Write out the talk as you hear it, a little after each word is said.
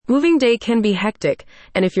Moving day can be hectic,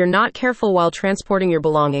 and if you're not careful while transporting your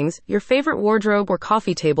belongings, your favorite wardrobe or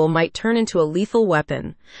coffee table might turn into a lethal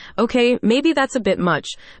weapon. Okay, maybe that's a bit much,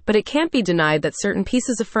 but it can't be denied that certain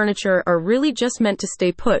pieces of furniture are really just meant to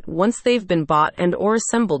stay put once they've been bought and or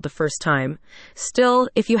assembled the first time. Still,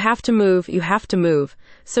 if you have to move, you have to move.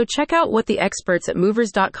 So check out what the experts at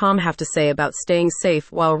movers.com have to say about staying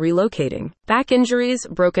safe while relocating. Back injuries,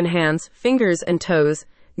 broken hands, fingers and toes,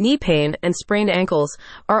 knee pain, and sprained ankles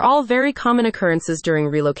are all very common occurrences during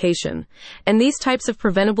relocation, and these types of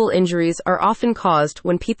preventable injuries are often caused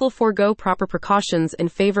when people forego proper precautions in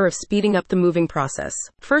favor of speeding up the moving process.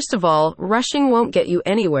 First of all, rushing won't get you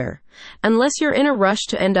anywhere, unless you're in a rush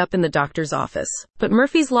to end up in the doctor's office. But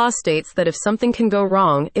Murphy's Law states that if something can go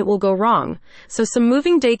wrong, it will go wrong, so some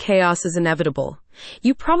moving day chaos is inevitable.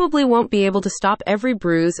 You probably won't be able to stop every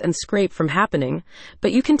bruise and scrape from happening,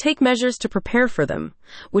 but you can take measures to prepare for them,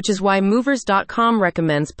 which is why Movers.com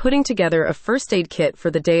recommends putting together a first aid kit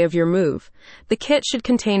for the day of your move. The kit should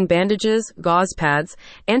contain bandages, gauze pads,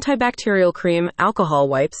 antibacterial cream, alcohol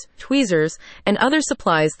wipes, tweezers, and other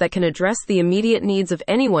supplies that can address the immediate needs of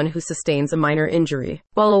anyone who sustains a minor injury.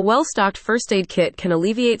 While a well-stocked first aid kit can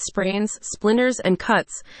alleviate sprains, splinters, and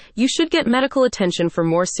cuts, you should get medical attention for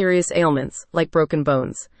more serious ailments, like broken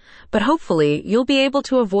bones. But hopefully, you'll be able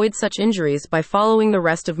to avoid such injuries by following the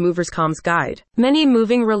rest of Movers.com's guide. Many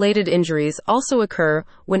moving-related injuries also occur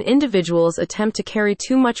when individuals attempt to carry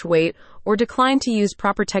too much weight or decline to use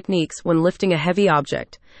proper techniques when lifting a heavy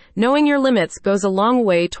object. Knowing your limits goes a long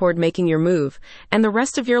way toward making your move and the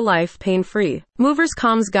rest of your life pain-free.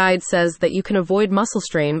 Movers.com's guide says that you can avoid muscle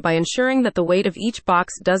strain by ensuring that the weight of each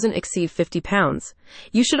box doesn't exceed 50 pounds.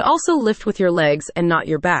 You should also lift with your legs and not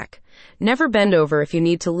your back. Never bend over if you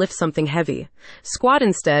need to lift something heavy. Squat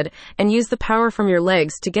instead and use the power from your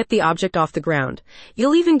legs to get the object off the ground.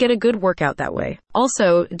 You'll even get a good workout that way.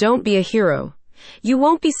 Also, don't be a hero. You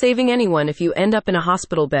won't be saving anyone if you end up in a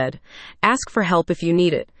hospital bed. Ask for help if you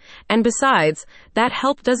need it. And besides, that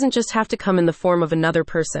help doesn't just have to come in the form of another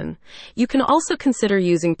person. You can also consider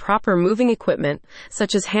using proper moving equipment,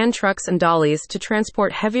 such as hand trucks and dollies, to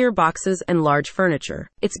transport heavier boxes and large furniture.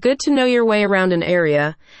 It's good to know your way around an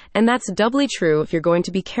area, and that's doubly true if you're going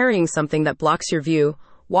to be carrying something that blocks your view,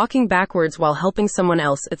 walking backwards while helping someone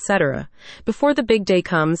else, etc. Before the big day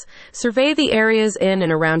comes, survey the areas in and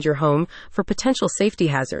around your home for potential safety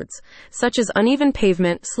hazards, such as uneven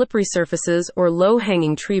pavement, slippery surfaces, or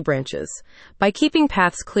low-hanging tree branches. By keeping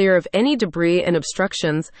paths clear of any debris and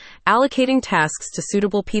obstructions, allocating tasks to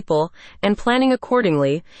suitable people, and planning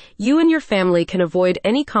accordingly, you and your family can avoid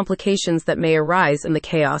any complications that may arise in the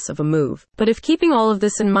chaos of a move. But if keeping all of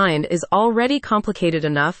this in mind is already complicated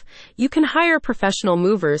enough, you can hire professional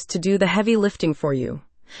movers to do the heavy lifting for you.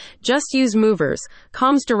 Just use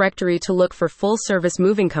Movers.com's directory to look for full-service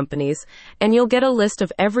moving companies, and you'll get a list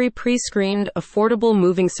of every pre-screened, affordable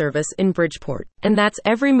moving service in Bridgeport. And that's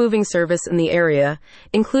every moving service in the area,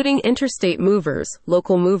 including interstate movers,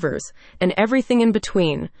 local movers, and everything in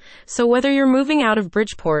between. So whether you're moving out of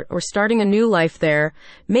Bridgeport or starting a new life there,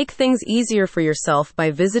 make things easier for yourself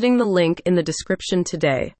by visiting the link in the description today.